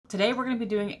Today we're going to be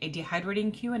doing a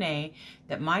dehydrating Q&A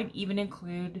that might even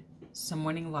include some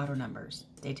winning lotto numbers.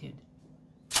 Stay tuned.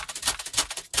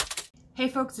 Hey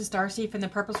folks, it's Darcy from the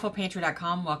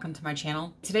purposefulpantry.com. Welcome to my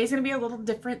channel. Today's going to be a little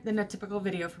different than a typical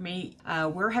video for me.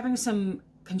 We're having some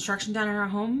construction done in our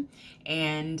home,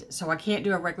 and so I can't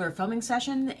do a regular filming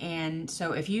session, and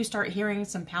so if you start hearing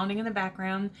some pounding in the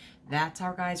background, that's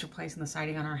our guys replacing the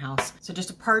siding on our house. So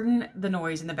just pardon the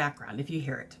noise in the background if you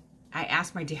hear it. I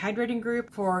asked my dehydrating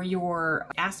group for your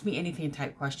ask me anything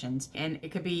type questions, and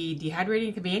it could be dehydrating,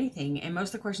 it could be anything, and most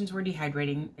of the questions were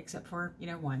dehydrating except for,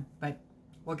 one, but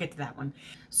we'll get to that one.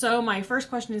 So my first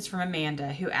question is from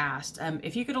Amanda, who asked,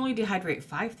 if you could only dehydrate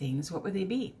 5 things, what would they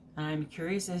be? I'm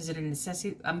curious, is it a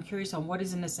necessity? I'm curious on what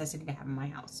is a necessity to have in my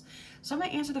house. So I'm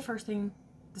gonna answer the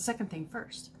second thing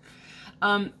first.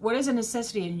 What is a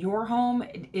necessity in your home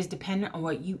is dependent on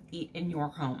what you eat in your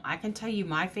home. I can tell you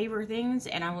my favorite things,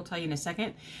 and I will tell you in a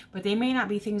second, but they may not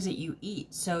be things that you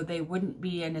eat, so they wouldn't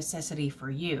be a necessity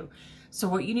for you. So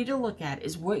what you need to look at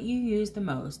is what you use the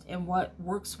most and what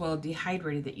works well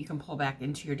dehydrated that you can pull back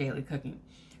into your daily cooking.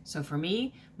 So for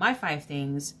me, my 5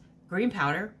 things: green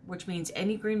powder, which means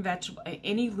any green vegetable,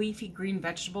 any leafy green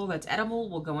vegetable that's edible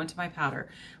will go into my powder.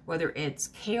 Whether it's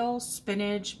kale,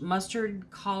 spinach, mustard,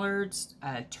 collards,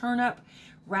 turnip,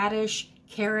 radish,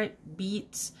 carrot,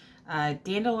 beets,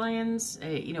 dandelions,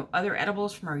 other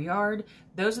edibles from our yard.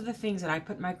 Those are the things that I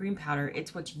put in my green powder.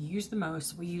 It's what's used the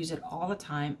most. We use it all the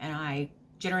time, and I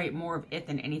generate more of it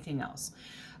than anything else.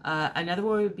 Another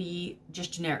one would be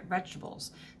just generic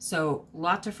vegetables. So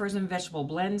lots of frozen vegetable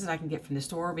blends that I can get from the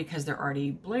store because they're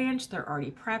already blanched, they're already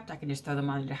prepped. I can just throw them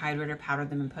on a dehydrator, powder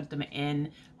them, and put them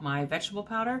in my vegetable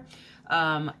powder.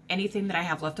 Anything that I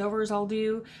have leftovers, I'll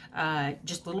do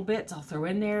just little bits I'll throw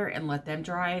in there and let them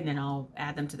dry, and then I'll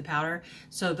add them to the powder.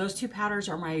 So those 2 powders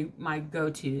are my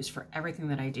go-tos for everything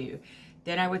that I do.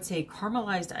 Then I would say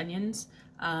caramelized onions,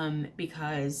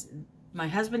 because my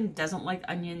husband doesn't like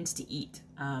onions to eat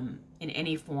in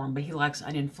any form, but he likes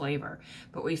onion flavor.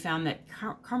 But we found that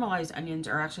caramelized onions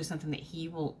are actually something that he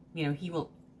will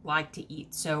like to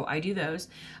eat. So I do those.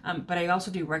 But I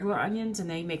also do regular onions, and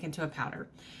they make into a powder.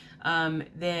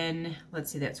 Then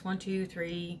let's see, that's 1, 2,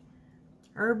 3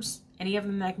 herbs. Any of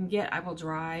them that I can get, I will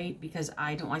dry because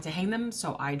I don't like to hang them.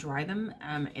 So I dry them,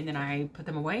 and then I put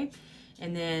them away.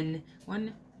 And then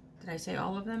did I say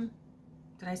all of them?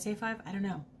 Did I say 5? I don't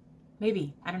know.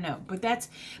 Maybe, I don't know,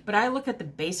 but I look at the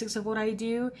basics of what I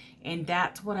do, and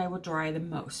that's what I will dry the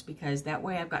most, because that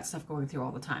way I've got stuff going through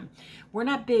all the time. We're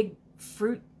not big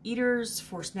fruit eaters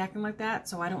for snacking like that,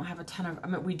 so I don't have a ton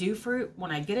of, we do fruit. When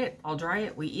I get it, I'll dry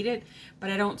it, we eat it, but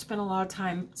I don't spend a lot of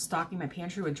time stocking my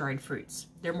pantry with dried fruits.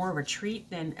 They're more of a treat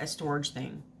than a storage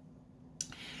thing.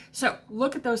 So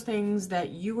look at those things that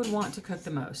you would want to cook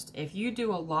the most. If you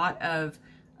do a lot of,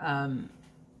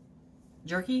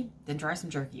 jerky, then try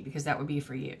some jerky, because that would be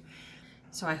for you.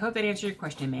 So I hope that answered your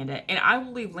question, Amanda. And I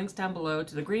will leave links down below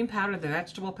to the green powder, the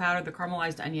vegetable powder, the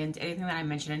caramelized onions, anything that I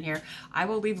mentioned in here. I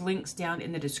will leave links down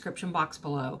in the description box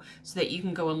below so that you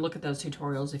can go and look at those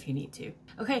tutorials if you need to.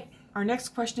 Okay, our next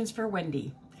question is for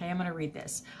Wendy. Okay, I'm going to read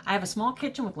this. I have a small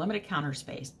kitchen with limited counter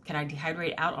space. Can I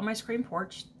dehydrate out on my screen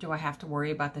porch? Do I have to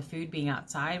worry about the food being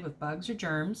outside with bugs or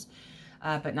germs?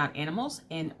 But not animals,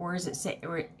 or is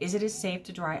it as safe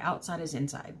to dry outside as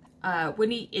inside?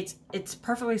 Wendy, it's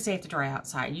perfectly safe to dry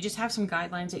outside. You just have some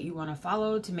guidelines that you want to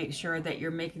follow to make sure that you're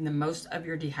making the most of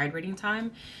your dehydrating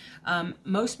time.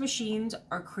 Most machines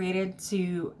are created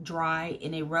to dry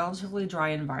in a relatively dry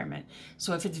environment.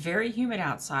 So if it's very humid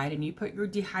outside and you put your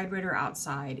dehydrator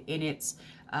outside and it's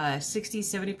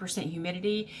 60–70%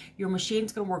 humidity, your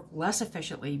machine's going to work less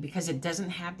efficiently because it doesn't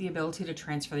have the ability to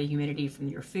transfer the humidity from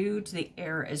your food to the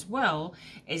air as well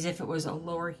as if it was a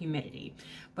lower humidity.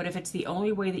 But if it's the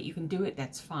only way that you can do it,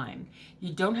 that's fine.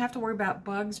 You don't have to worry about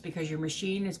bugs because your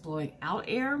machine is blowing out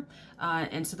air,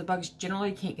 and so the bugs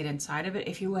generally can't get inside of it.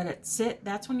 If you let it sit,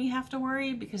 that's when you have to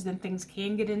worry, because then things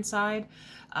can get inside.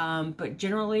 But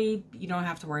generally, you don't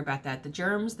have to worry about that. The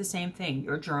germs, the same thing.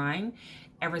 You're drying.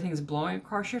 Everything's blowing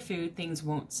across your food, things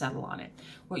won't settle on it.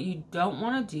 What you don't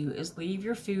want to do is leave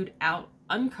your food out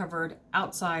uncovered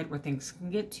outside where things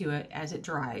can get to it as it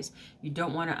dries. You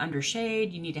don't want it under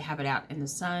shade. You need to have it out in the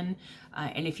sun.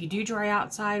 And if you do dry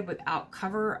outside without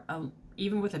cover,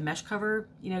 even with a mesh cover,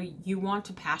 you want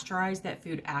to pasteurize that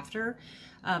food after,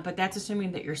 but that's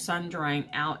assuming that you're sun drying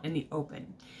out in the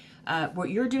open. What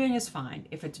you're doing is fine.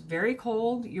 If it's very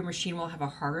cold, your machine will have a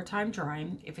harder time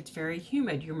drying. If it's very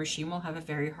humid, your machine will have a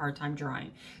very hard time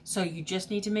drying. So you just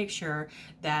need to make sure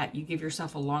that you give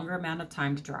yourself a longer amount of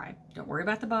time to dry. Don't worry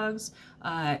about the bugs.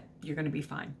 You're going to be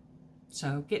fine.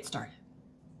 So get started.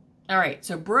 All right,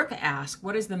 so Brooke asked,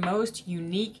 what is the most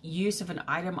unique use of an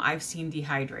item I've seen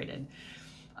dehydrated?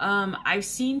 I've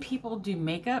seen people do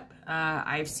makeup.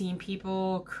 I've seen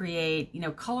people create, you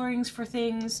know, colorings for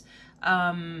things.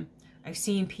 I've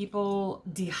seen people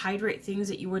dehydrate things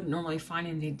that you wouldn't normally find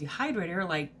in the dehydrator.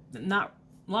 Like not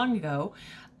long ago,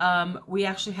 we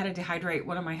actually had to dehydrate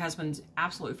one of my husband's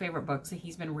absolute favorite books that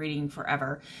he's been reading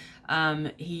forever.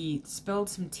 He spilled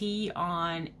some tea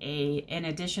on an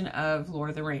edition of Lord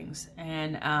of the Rings.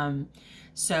 And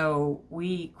so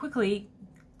we quickly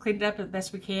cleaned it up as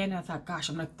best we can. And I thought, gosh,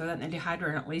 I'm going to throw that in the dehydrator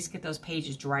and at least get those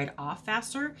pages dried off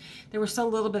faster. There was still a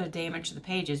little bit of damage to the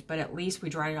pages, but at least we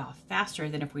dried it off faster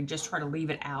than if we just try to leave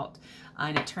it out.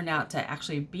 And it turned out to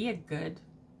actually be a good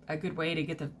way to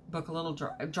get the book a little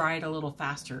dried a little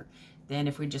faster than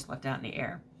if we just left it out in the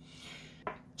air.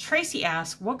 Tracy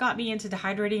asked, what got me into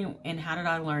dehydrating and how did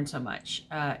I learn so much?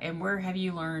 And where have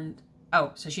you learned?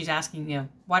 Oh, so she's asking, you know,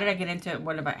 why did I get into it?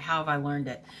 What about, how have I learned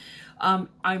it?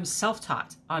 I'm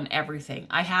self-taught on everything.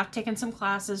 I have taken some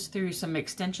classes through some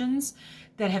extensions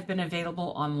that have been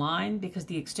available online because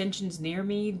the extensions near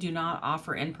me do not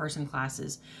offer in-person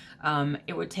classes.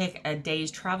 It would take a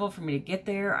day's travel for me to get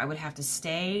there. I would have to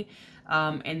stay.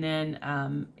 And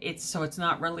then it's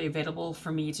not really available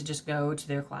for me to just go to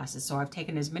their classes. So I've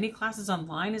taken as many classes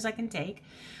online as I can take.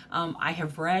 I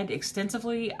have read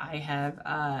extensively. I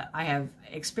have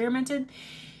experimented.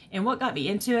 And what got me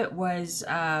into it was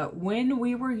when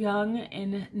we were young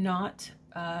and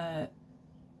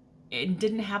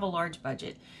didn't have a large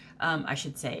budget, I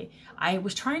should say. I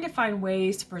was trying to find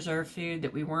ways to preserve food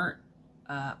that we weren't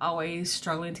always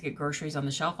struggling to get groceries on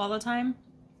the shelf all the time.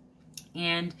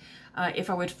 And if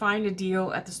I would find a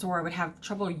deal at the store, I would have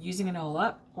trouble using it all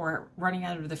up or running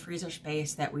out of the freezer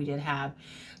space that we did have.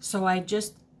 So I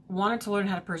just wanted to learn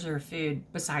how to preserve food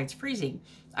besides freezing.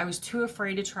 I was too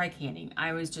afraid to try canning.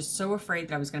 I was just so afraid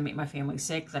that I was going to make my family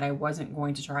sick that I wasn't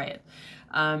going to try it.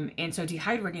 And so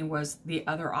dehydrating was the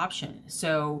other option.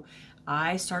 So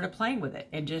I started playing with it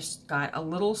and just got a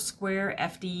little square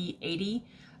FD80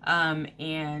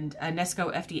 and a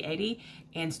Nesco FD80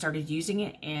 and started using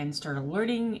it and started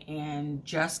learning and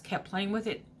just kept playing with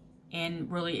it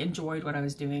and really enjoyed what I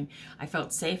was doing. I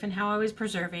felt safe in how I was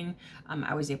preserving.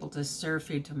 I was able to serve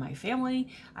food to my family.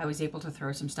 I was able to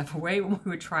throw some stuff away when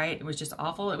we would try it. It was just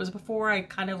awful. It was before I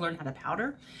kind of learned how to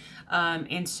powder.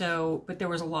 But there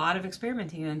was a lot of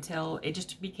experimenting until it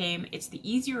just became, it's the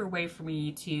easier way for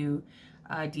me to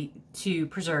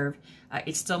preserve.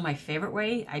 It's still my favorite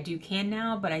way. I do can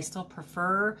now, but I still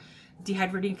prefer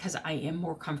dehydrating because I am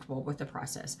more comfortable with the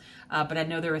process. But I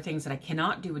know there are things that I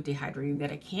cannot do with dehydrating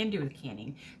that I can do with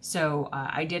canning. So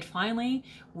I did finally,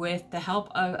 with the help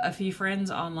of a few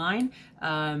friends online,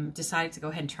 decided to go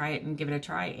ahead and try it and give it a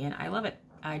try, and I love it.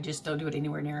 I just don't do it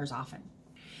anywhere near as often.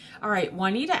 All right,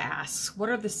 Juanita asks, what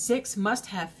are the 6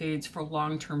 must-have foods for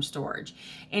long-term storage?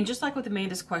 And just like with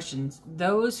Amanda's questions,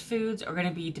 those foods are going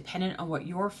to be dependent on what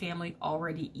your family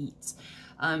already eats.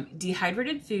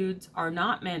 Dehydrated foods are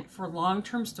not meant for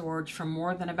long-term storage for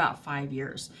more than about 5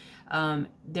 years.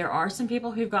 There are some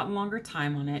people who've gotten longer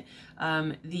time on it.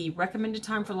 The recommended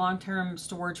time for long-term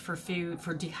storage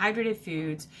for dehydrated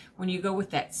foods, when you go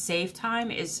with that safe time,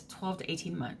 is 12 to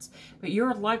 18 months. But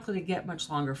you're likely to get much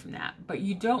longer from that. But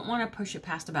you don't want to push it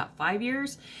past about 5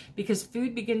 years because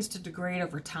food begins to degrade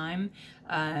over time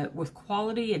with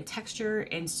quality and texture.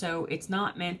 And so it's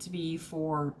not meant to be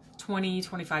for 20,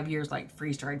 25 years like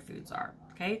freeze-dried foods are.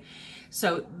 Okay,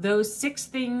 so those 6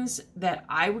 things that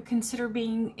I would consider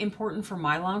being important for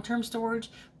my long-term storage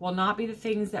will not be the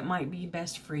things that might be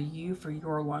best for you for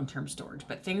your long-term storage,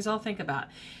 but things I'll think about.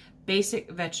 Basic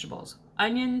vegetables,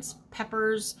 onions,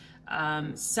 peppers,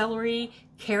 celery,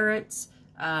 carrots,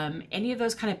 any of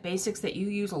those kind of basics that you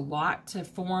use a lot to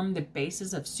form the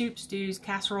bases of soup, stews,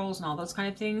 casseroles, and all those kind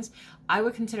of things. I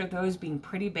would consider those being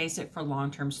pretty basic for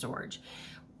long-term storage.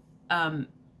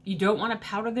 You don't want to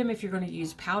powder them if you're going to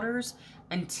use powders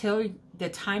until the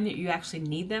time that you actually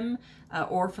need them,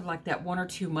 or for like that 1 or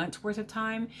 2 months worth of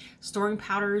time. Storing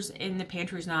powders in the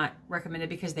pantry is not recommended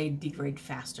because they degrade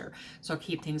faster, so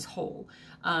keep things whole.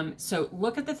 So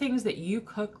look at the things that you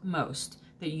cook most,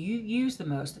 that you use the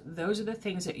most. Those are the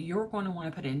things that you're going to want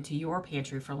to put into your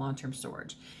pantry for long-term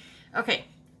storage. Okay.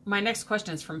 My next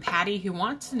question is from Patty, who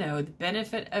wants to know the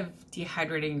benefit of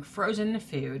dehydrating frozen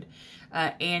food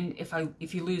and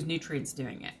if you lose nutrients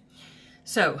doing it.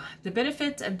 So the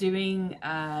benefits of doing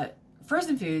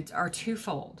frozen foods are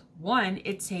twofold. One,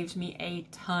 it saves me a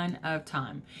ton of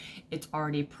time. It's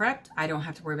already prepped. I don't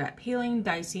have to worry about peeling,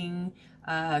 dicing,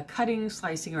 cutting,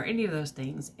 slicing, or any of those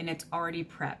things, and it's already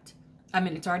prepped.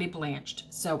 it's already blanched,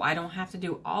 so I don't have to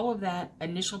do all of that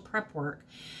initial prep work.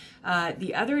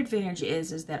 The other advantage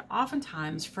is that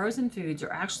oftentimes frozen foods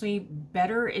are actually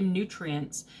better in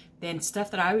nutrients than stuff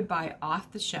that I would buy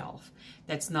off the shelf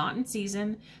that's not in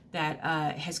season, that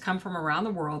has come from around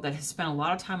the world, that has spent a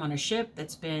lot of time on a ship,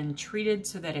 that's been treated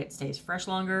so that it stays fresh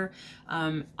longer.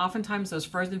 Oftentimes those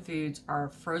frozen foods are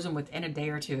frozen within a day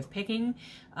or two of picking,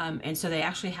 and so they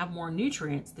actually have more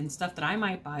nutrients than stuff that I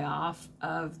might buy off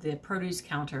of the produce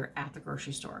counter at the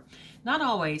grocery store. Not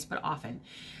always, but often.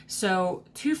 So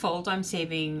twofold, I'm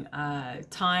saving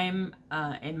time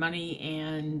and money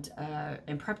and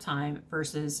prep time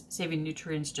versus saving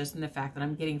nutrients just in the fact that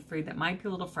I'm getting food that might be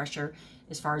a little fresher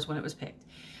as far as when it was picked.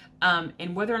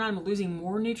 And whether or not I'm losing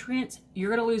more nutrients, you're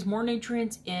going to lose more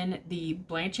nutrients in the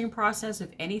blanching process of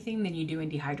anything than you do in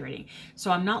dehydrating.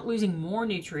 So I'm not losing more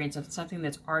nutrients of something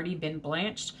that's already been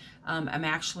blanched. I'm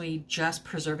actually just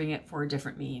preserving it for a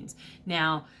different means.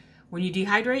 Now, when you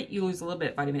dehydrate, you lose a little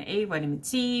bit of vitamin A, vitamin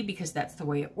C, because that's the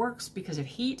way it works because of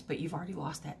heat, but you've already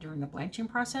lost that during the blanching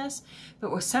process.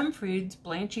 But with some foods,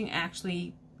 blanching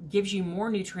actually gives you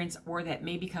more nutrients, or that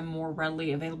may become more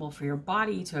readily available for your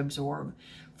body to absorb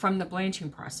from the blanching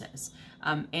process.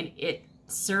 And it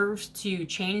serves to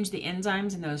change the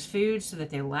enzymes in those foods so that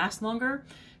they last longer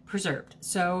preserved.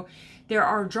 So there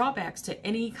are drawbacks to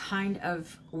any kind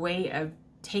of way of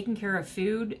taking care of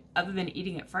food other than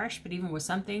eating it fresh, but even with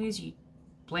some things,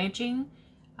 blanching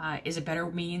is a better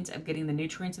means of getting the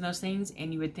nutrients in those things,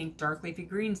 and you would think dark leafy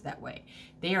greens that way.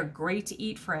 They are great to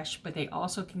eat fresh, but they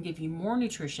also can give you more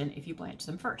nutrition if you blanch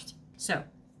them first. So,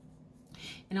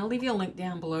 and I'll leave you a link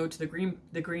down below to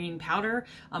the green powder.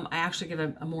 I actually give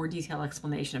a more detailed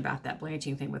explanation about that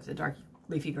blanching thing with the dark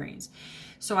leafy greens.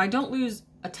 So I don't lose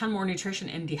a ton more nutrition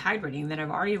in dehydrating than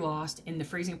I've already lost in the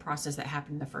freezing process that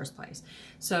happened in the first place.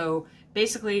 So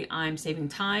basically I'm saving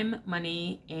time,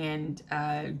 money, and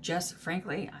just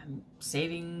frankly, I'm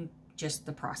saving just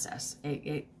the process.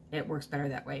 It works better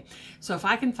that way. So if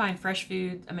I can find fresh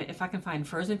food, if I can find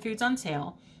frozen foods on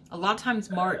sale, a lot of times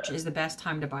March is the best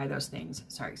time to buy those things.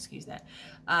 Sorry, excuse that.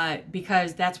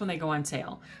 Because that's when they go on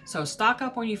sale. So stock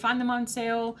up when you find them on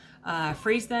sale,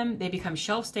 freeze them, they become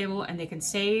shelf stable, and they can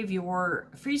save your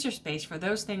freezer space for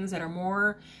those things that are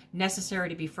more necessary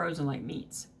to be frozen, like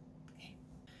meats. Okay.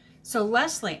 So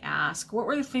Leslie asked, what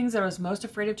were the things that I was most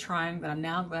afraid of trying that I'm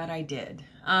now glad I did?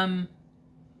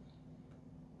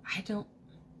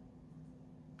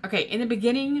 Okay, in the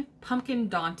beginning, pumpkin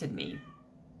daunted me.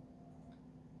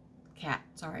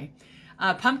 Sorry.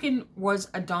 Pumpkin was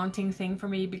a daunting thing for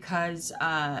me because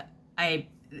I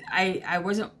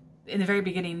wasn't, in the very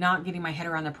beginning, not getting my head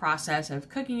around the process of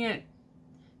cooking it,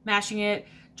 mashing it,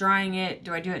 drying it.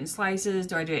 Do I do it in slices?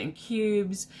 Do I do it in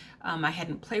cubes? I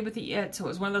hadn't played with it yet, so it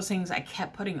was one of those things I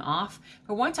kept putting off.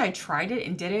 But once I tried it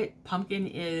and did it, pumpkin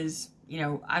is,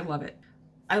 I love it.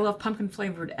 I love pumpkin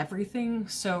flavored everything,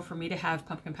 so for me to have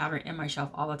pumpkin powder in my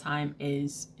shelf all the time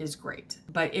is great.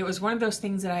 But it was one of those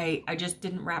things that I just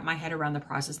didn't wrap my head around the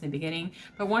process in the beginning,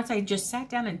 but once I just sat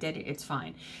down and did it, it's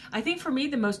fine. I think for me,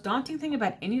 the most daunting thing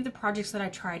about any of the projects that I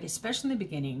tried, especially in the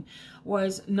beginning,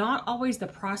 was not always the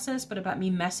process, but about me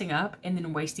messing up and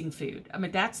then wasting food.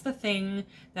 That's the thing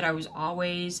that I was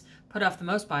always put off the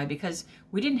most by, because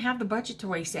we didn't have the budget to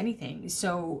waste anything.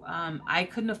 So I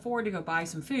couldn't afford to go buy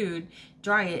some food,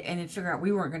 dry it, and then figure out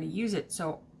we weren't going to use it.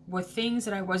 So with things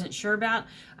that I wasn't sure about,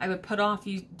 I would put off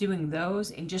doing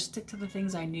those and just stick to the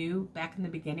things I knew back in the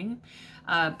beginning.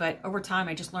 But over time,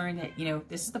 I just learned that,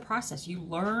 this is the process. You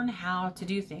learn how to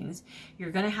do things.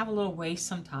 You're going to have a little waste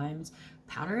sometimes.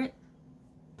 Powder it.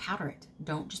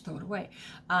 Don't just throw it away.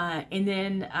 And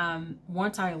then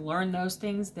once I learn those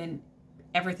things, then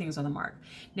everything's on the mark.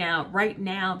 Now, right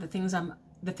now, the things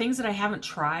that I haven't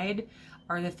tried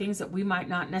are the things that we might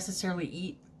not necessarily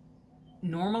eat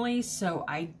normally, so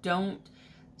I don't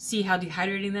see how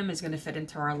dehydrating them is going to fit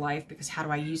into our life, because how do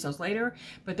I use those later?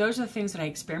 But those are the things that I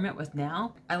experiment with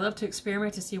now. I love to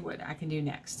experiment to see what I can do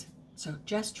next. So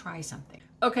just try something.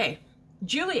 Okay,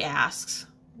 Julie asks,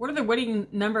 what are the winning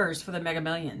numbers for the Mega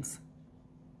Millions?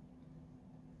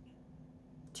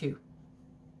 2.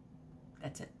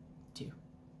 That's it. 2.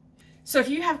 So if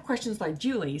you have questions like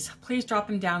Julie's, please drop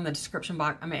them down in the description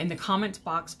box, in the comments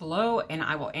box below, and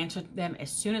I will answer them as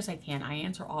soon as I can. I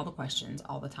answer all the questions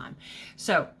all the time.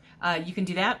 So you can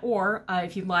do that, or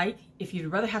if you'd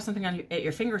rather have something at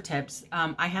your fingertips,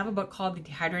 I have a book called The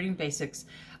Dehydrating Basics.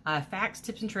 Facts,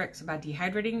 tips, and tricks about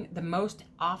dehydrating, the most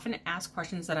often asked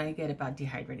questions that I get about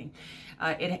dehydrating.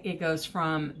 It goes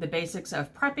from the basics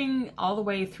of prepping all the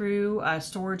way through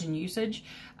storage and usage.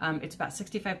 It's about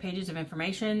 65 pages of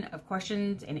information, of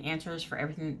questions and answers for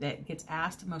everything that gets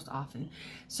asked most often.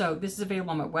 So this is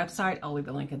available on my website. I'll leave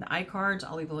a link in the iCards.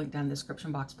 I'll leave a link down in the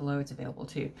description box below. It's available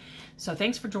too. So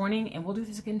thanks for joining, and we'll do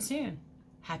this again soon.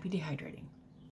 Happy dehydrating.